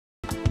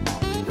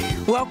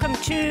Welcome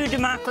to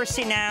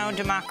Democracy Now!,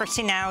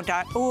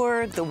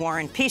 democracynow.org, the War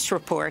and Peace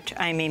Report.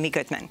 I'm Amy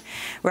Goodman.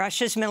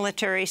 Russia's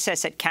military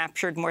says it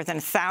captured more than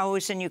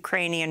 1,000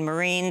 Ukrainian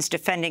Marines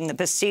defending the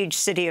besieged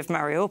city of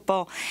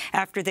Mariupol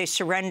after they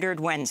surrendered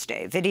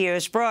Wednesday.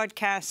 Videos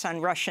broadcast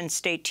on Russian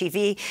state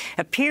TV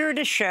appear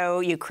to show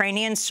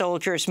Ukrainian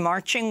soldiers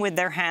marching with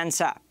their hands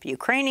up.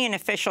 Ukrainian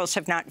officials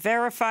have not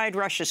verified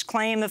Russia's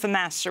claim of a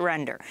mass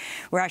surrender.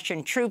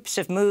 Russian troops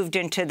have moved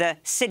into the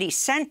city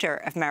center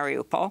of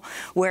Mariupol,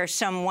 where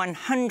some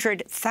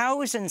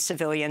 100,000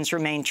 civilians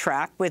remain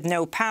trapped with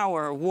no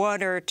power,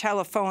 water,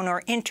 telephone,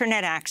 or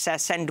internet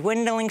access and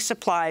dwindling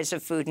supplies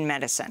of food and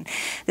medicine.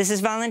 This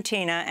is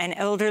Valentina, an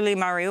elderly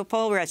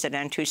Mariupol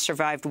resident who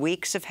survived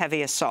weeks of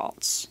heavy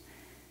assaults.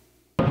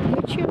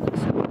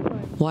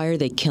 Why are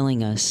they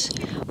killing us?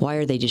 Why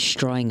are they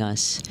destroying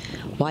us?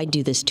 Why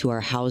do this to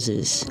our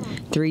houses?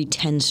 3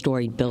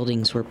 10-storied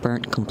buildings were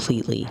burnt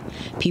completely.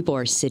 People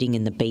are sitting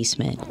in the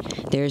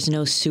basement. There is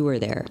no sewer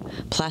there.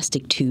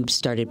 Plastic tubes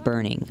started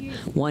burning.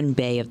 1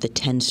 bay of the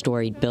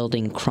 10-storied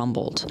building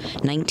crumbled.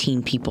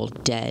 19 people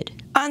dead.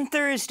 On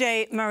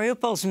Thursday,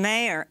 Mariupol's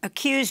mayor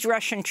accused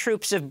Russian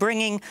troops of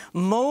bringing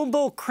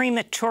mobile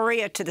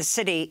crematoria to the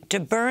city to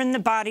burn the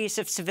bodies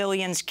of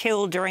civilians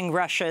killed during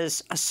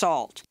Russia's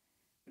assault.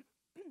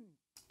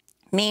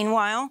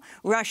 Meanwhile,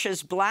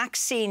 Russia's Black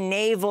Sea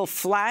naval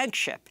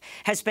flagship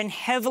has been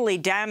heavily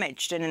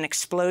damaged in an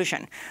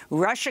explosion.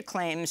 Russia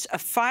claims a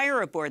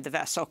fire aboard the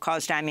vessel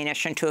caused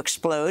ammunition to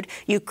explode.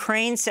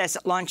 Ukraine says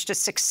it launched a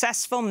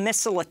successful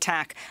missile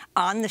attack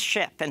on the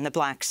ship in the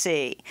Black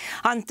Sea.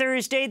 On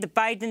Thursday, the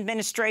Biden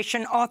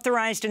administration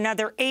authorized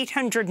another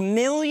 $800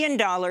 million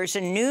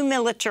in new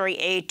military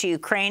aid to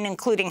Ukraine,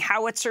 including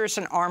howitzers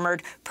and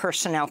armored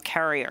personnel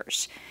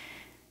carriers.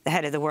 The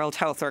head of the World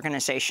Health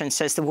Organization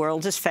says the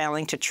world is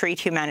failing to treat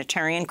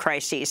humanitarian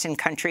crises in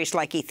countries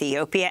like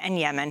Ethiopia and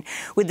Yemen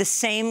with the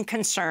same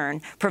concern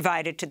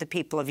provided to the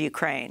people of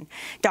Ukraine.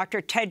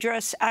 Dr.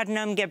 Tedros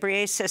Adhanom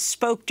Ghebreyesus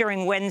spoke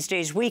during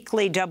Wednesday's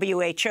weekly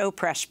WHO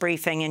press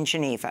briefing in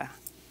Geneva.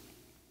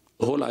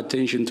 The whole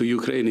attention to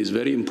Ukraine is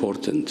very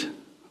important,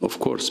 of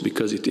course,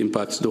 because it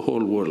impacts the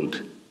whole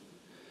world.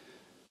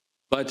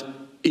 But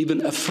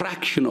even a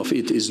fraction of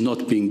it is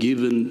not being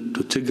given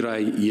to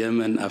Tigray,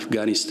 Yemen,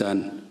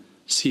 Afghanistan,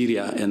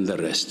 Syria, and the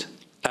rest.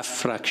 A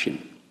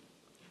fraction.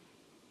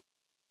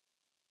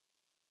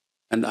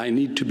 And I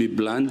need to be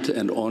blunt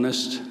and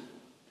honest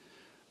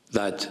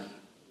that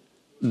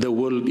the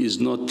world is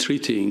not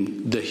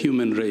treating the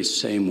human race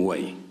same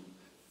way.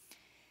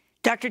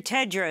 Dr.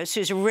 Tedros,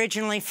 who's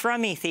originally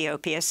from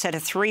Ethiopia, said a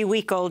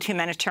 3-week-old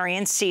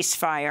humanitarian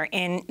ceasefire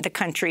in the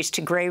country's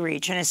Tigray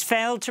region has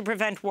failed to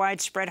prevent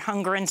widespread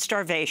hunger and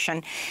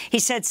starvation. He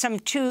said some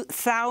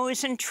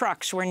 2,000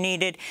 trucks were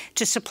needed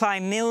to supply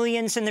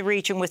millions in the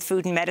region with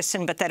food and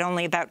medicine, but that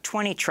only about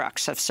 20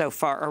 trucks have so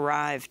far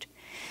arrived.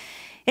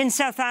 In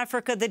South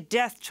Africa, the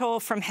death toll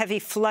from heavy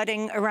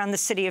flooding around the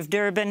city of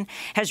Durban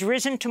has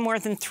risen to more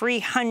than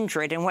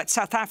 300 in what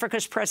South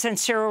Africa's President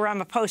Cyril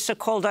Ramaphosa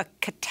called a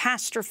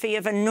catastrophe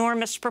of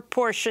enormous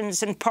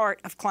proportions and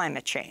part of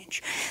climate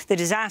change. The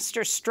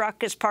disaster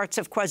struck as parts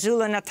of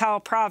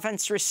KwaZulu-Natal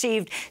province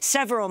received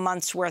several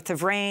months' worth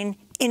of rain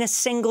in a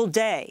single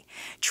day,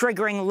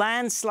 triggering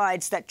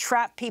landslides that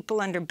trapped people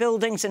under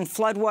buildings and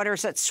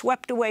floodwaters that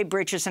swept away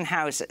bridges and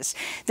houses.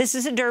 This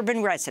is a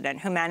Durban resident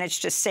who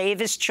managed to save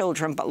his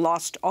children but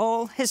lost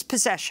all his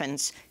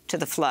possessions to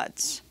the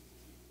floods.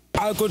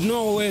 I got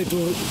nowhere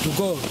to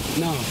go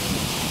now.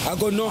 I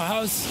got no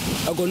house,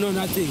 I got no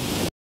nothing.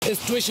 The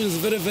situation is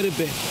very, very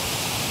bad.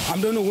 I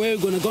don't know where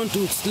we're going to go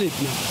to sleep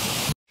now.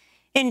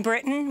 In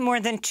Britain, more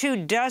than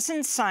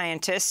 24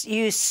 scientists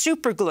used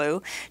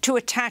superglue to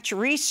attach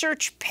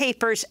research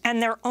papers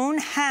and their own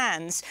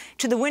hands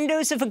to the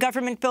windows of a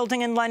government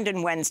building in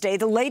London Wednesday,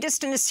 the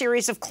latest in a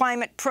series of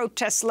climate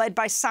protests led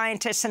by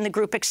scientists in the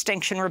group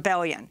Extinction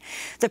Rebellion.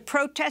 The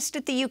protest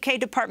at the UK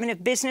Department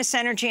of Business,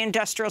 Energy and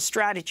Industrial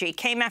Strategy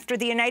came after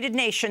the United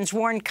Nations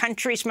warned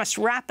countries must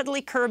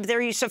rapidly curb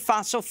their use of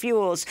fossil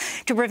fuels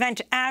to prevent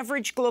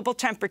average global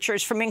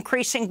temperatures from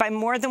increasing by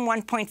more than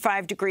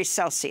 1.5 degrees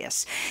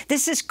Celsius.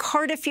 This is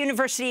Cardiff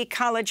University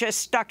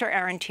ecologist Dr.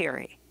 Aaron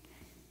Thierry.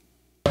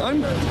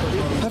 I'm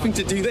having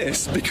to do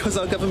this because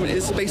our government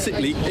is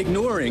basically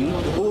ignoring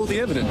all the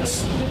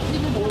evidence.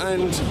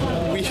 And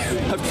we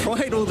have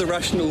tried all the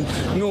rational,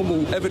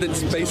 normal,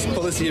 evidence-based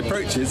policy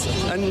approaches,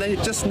 and they're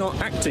just not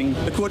acting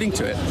according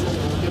to it.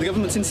 The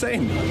government's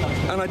insane.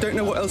 And I don't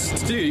know what else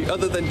to do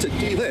other than to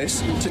do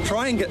this, to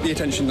try and get the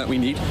attention that we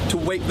need to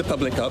wake the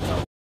public up.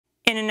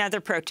 In another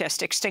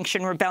protest,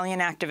 Extinction Rebellion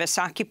activists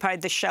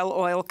occupied the Shell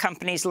Oil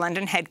Company's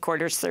London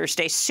headquarters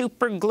Thursday,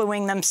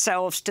 supergluing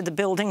themselves to the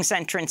building's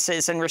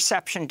entrances and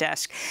reception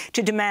desk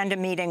to demand a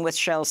meeting with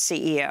Shell's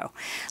CEO.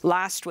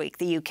 Last week,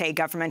 the UK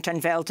government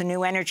unveiled a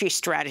new energy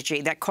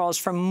strategy that calls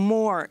for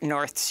more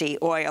North Sea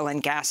oil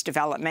and gas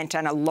development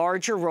and a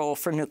larger role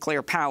for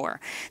nuclear power.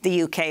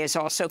 The UK is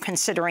also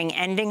considering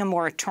ending a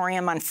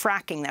moratorium on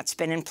fracking that's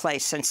been in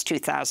place since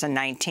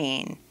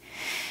 2019.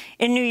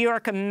 In New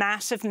York, a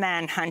massive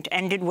manhunt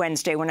ended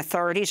Wednesday when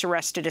authorities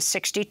arrested a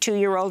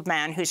 62-year-old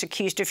man who's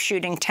accused of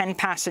shooting 10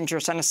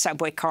 passengers on a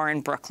subway car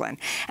in Brooklyn.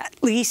 At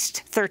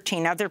least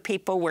 13 other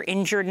people were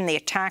injured in the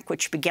attack,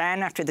 which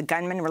began after the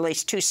gunman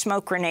released 2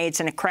 smoke grenades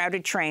in a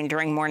crowded train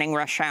during morning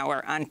rush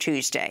hour on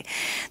Tuesday.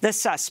 The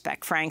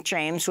suspect, Frank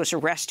James, was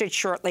arrested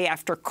shortly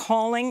after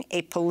calling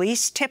a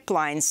police tip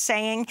line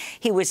saying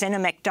he was in a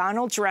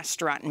McDonald's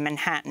restaurant in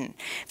Manhattan.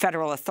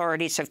 Federal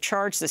authorities have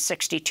charged the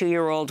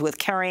 62-year-old with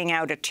carrying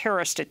out a terrorist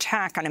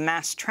attack on a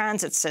mass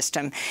transit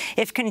system.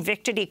 If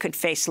convicted, he could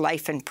face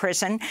life in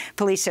prison.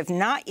 Police have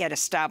not yet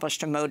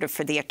established a motive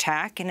for the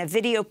attack. In a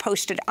video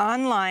posted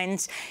online,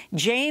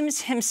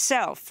 James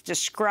himself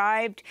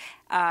described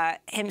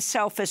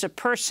himself as a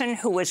person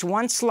who was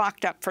once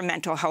locked up for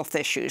mental health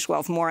issues. We'll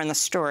have more on the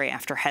story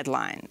after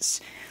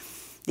headlines.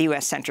 The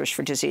U.S. Centers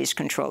for Disease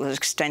Control has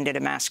extended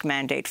a mask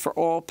mandate for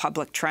all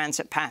public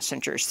transit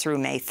passengers through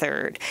May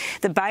 3rd.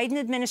 The Biden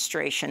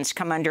administration's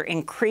come under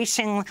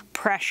increasing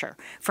pressure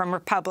from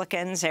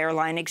Republicans,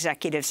 airline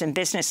executives, and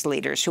business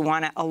leaders who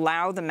want to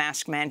allow the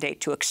mask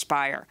mandate to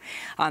expire.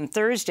 On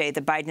Thursday,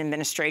 the Biden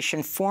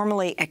administration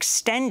formally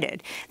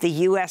extended the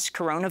U.S.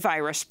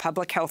 coronavirus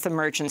public health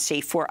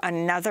emergency for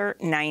another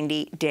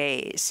 90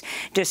 days.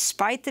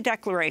 Despite the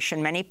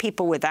declaration, many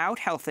people without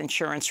health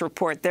insurance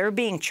report they're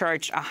being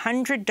charged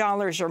 $100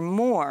 or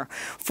more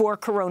for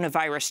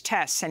coronavirus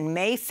tests and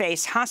may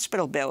face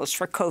hospital bills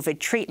for COVID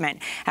treatment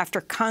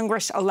after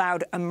Congress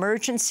allowed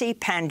emergency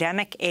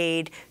pandemic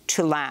aid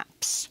to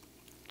lapse.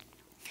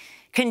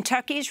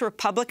 Kentucky's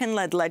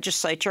Republican-led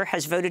legislature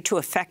has voted to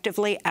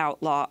effectively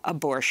outlaw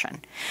abortion.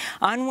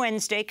 On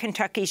Wednesday,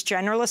 Kentucky's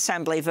General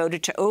Assembly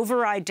voted to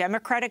override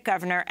Democratic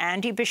Governor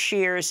Andy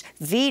Beshear's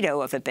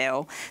veto of a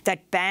bill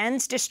that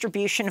bans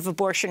distribution of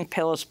abortion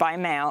pills by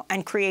mail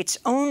and creates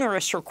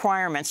onerous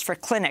requirements for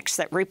clinics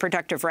that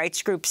reproductive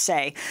rights groups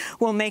say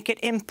will make it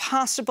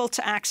impossible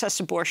to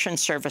access abortion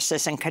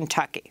services in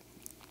Kentucky.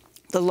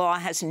 The law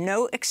has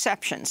no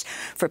exceptions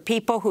for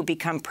people who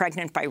become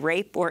pregnant by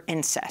rape or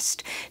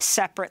incest.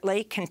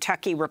 Separately,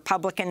 Kentucky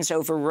Republicans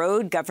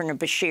overrode Governor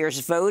Beshear's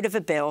vote of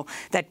a bill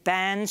that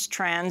bans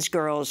trans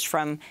girls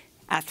from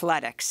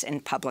athletics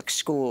in public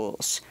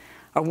schools.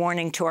 A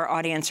warning to our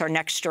audience, our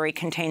next story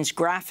contains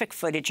graphic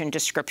footage and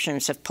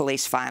descriptions of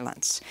police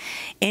violence.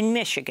 In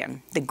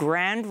Michigan, the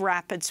Grand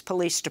Rapids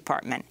Police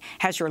Department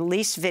has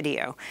released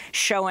video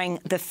showing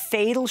the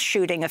fatal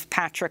shooting of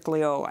Patrick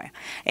Lyoya,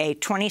 a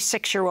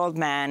 26-year-old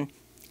man,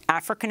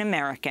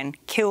 African-American,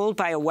 killed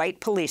by a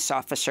white police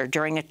officer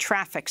during a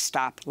traffic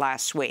stop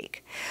last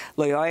week.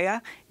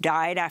 Lyoya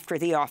died after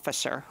the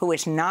officer, who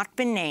has not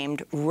been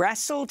named,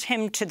 wrestled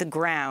him to the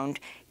ground,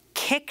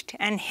 kicked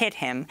and hit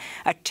him,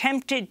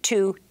 attempted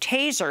to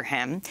taser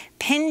him,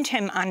 pinned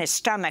him on his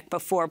stomach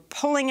before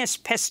pulling his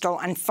pistol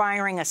and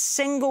firing a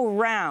single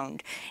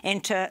round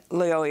into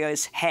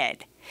Lyoya's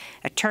head.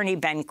 Attorney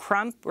Ben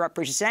Crump,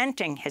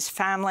 representing his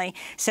family,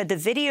 said the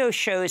video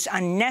shows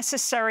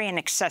unnecessary and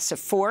excessive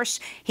force.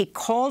 He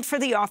called for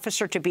the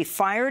officer to be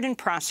fired and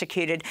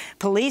prosecuted.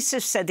 Police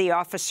have said the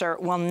officer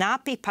will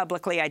not be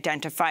publicly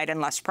identified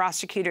unless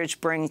prosecutors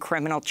bring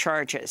criminal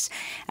charges.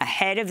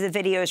 Ahead of the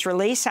video's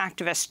release,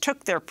 activists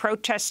took their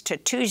protest to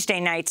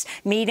Tuesday night's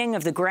meeting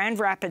of the Grand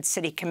Rapids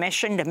City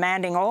Commission,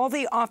 demanding all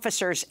the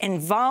officers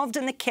involved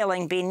in the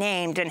killing be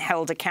named and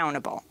held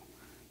accountable.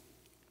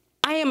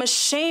 I am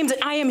ashamed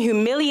and I am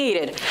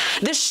humiliated.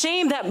 The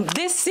shame that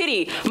this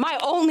city, my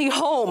only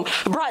home,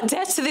 brought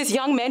death to this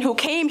young man who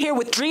came here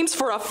with dreams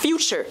for a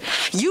future.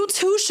 You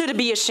too should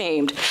be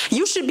ashamed.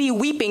 You should be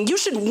weeping. You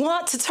should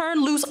want to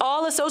turn loose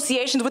all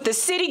associations with the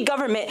city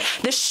government,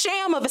 the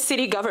sham of a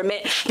city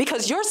government,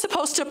 because you're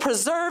supposed to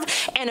preserve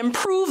and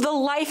improve the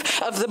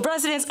life of the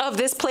residents of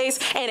this place.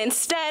 And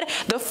instead,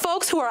 the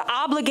folks who are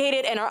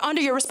obligated and are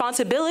under your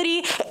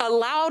responsibility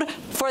allowed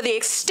for the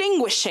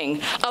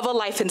extinguishing of a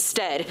life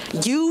instead.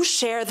 You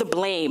share the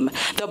blame.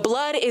 The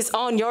blood is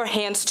on your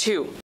hands,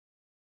 too.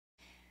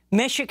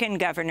 Michigan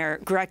Governor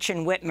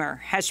Gretchen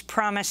Whitmer has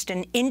promised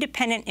an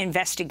independent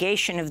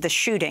investigation of the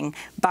shooting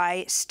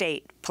by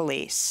state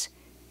police.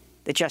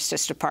 The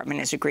Justice Department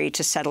has agreed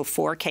to settle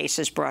 4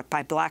 cases brought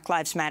by Black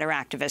Lives Matter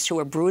activists who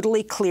were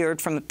brutally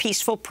cleared from a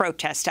peaceful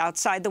protest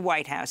outside the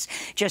White House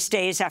just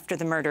days after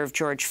the murder of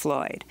George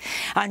Floyd.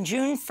 On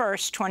June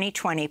 1st,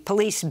 2020,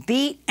 police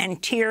beat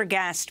and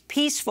tear-gassed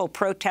peaceful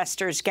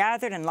protesters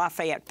gathered in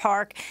Lafayette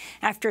Park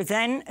after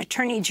then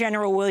Attorney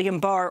General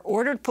William Barr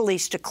ordered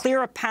police to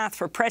clear a path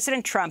for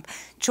President Trump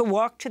to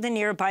walk to the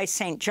nearby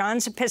St.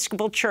 John's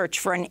Episcopal Church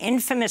for an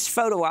infamous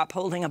photo op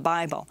holding a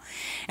Bible.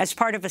 As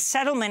part of a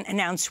settlement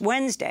announced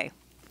Wednesday,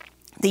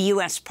 the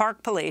U.S.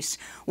 Park Police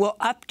will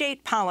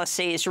update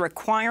policies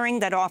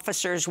requiring that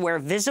officers wear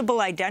visible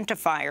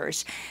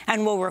identifiers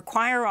and will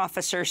require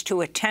officers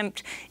to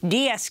attempt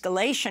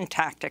de-escalation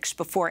tactics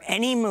before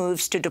any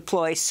moves to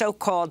deploy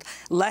so-called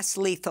less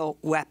lethal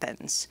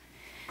weapons.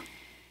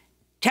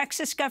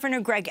 Texas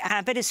Governor Greg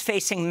Abbott is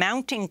facing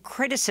mounting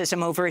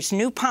criticism over his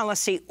new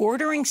policy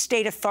ordering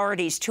state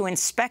authorities to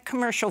inspect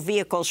commercial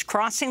vehicles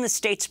crossing the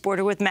state's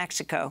border with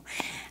Mexico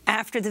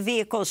after the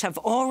vehicles have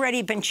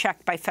already been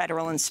checked by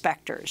federal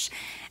inspectors.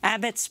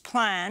 Abbott's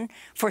plan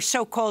for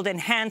so-called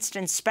enhanced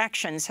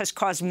inspections has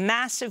caused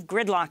massive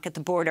gridlock at the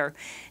border,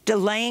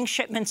 delaying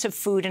shipments of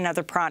food and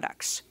other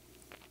products.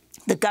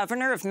 The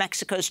governor of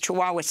Mexico's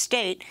Chihuahua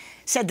state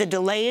said the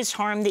delays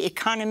harm the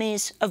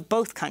economies of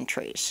both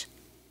countries.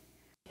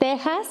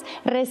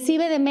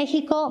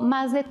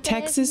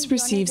 Texas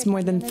receives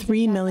more than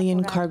 3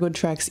 million cargo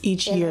trucks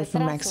each year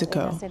from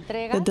Mexico.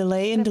 The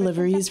delay in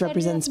deliveries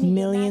represents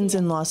millions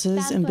in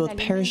losses in both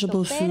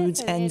perishable foods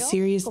and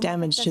serious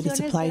damage to the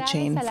supply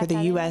chain for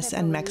the U.S.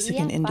 and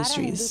Mexican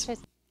industries.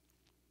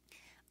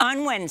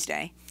 On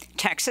Wednesday,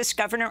 Texas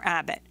Governor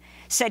Abbott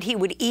said he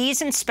would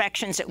ease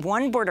inspections at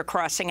one border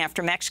crossing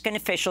after Mexican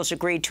officials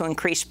agreed to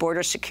increase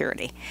border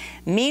security.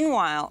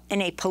 Meanwhile,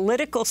 in a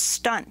political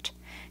stunt,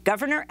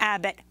 Governor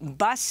Abbott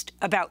bussed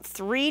about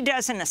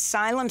 36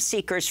 asylum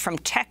seekers from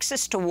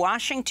Texas to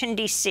Washington,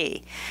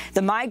 D.C.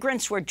 The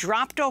migrants were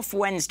dropped off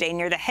Wednesday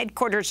near the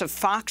headquarters of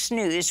Fox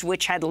News,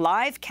 which had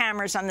live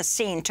cameras on the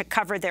scene to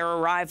cover their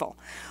arrival.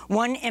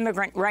 One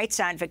immigrant rights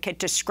advocate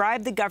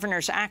described the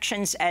governor's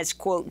actions as,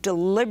 quote,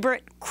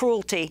 deliberate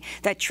cruelty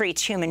that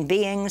treats human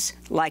beings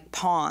like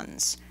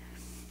pawns.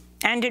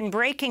 And in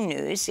breaking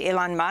news,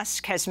 Elon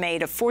Musk has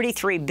made a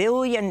 $43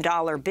 billion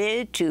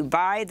bid to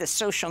buy the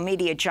social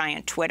media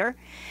giant Twitter.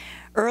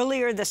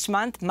 Earlier this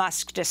month,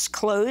 Musk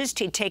disclosed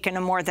he'd taken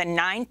a more than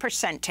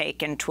 9%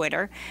 take in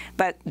Twitter,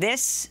 but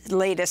this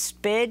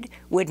latest bid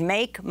would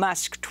make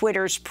Musk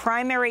Twitter's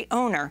primary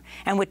owner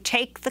and would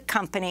take the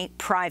company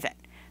private.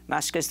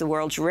 Musk is the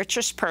world's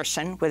richest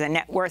person, with a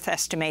net worth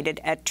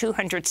estimated at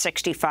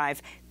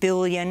 $265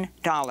 billion.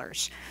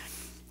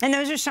 And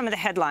those are some of the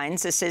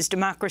headlines. This is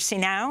Democracy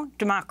Now!,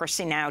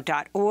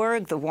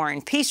 democracynow.org, The War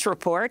and Peace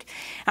Report.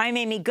 I'm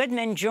Amy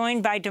Goodman,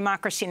 joined by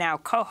Democracy Now!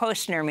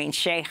 Co-host Nermeen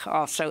Sheikh,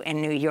 also in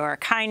New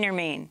York. Hi,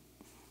 Nermeen.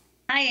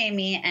 Hi,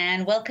 Amy,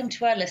 and welcome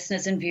to our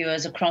listeners and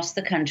viewers across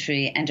the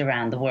country and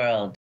around the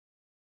world.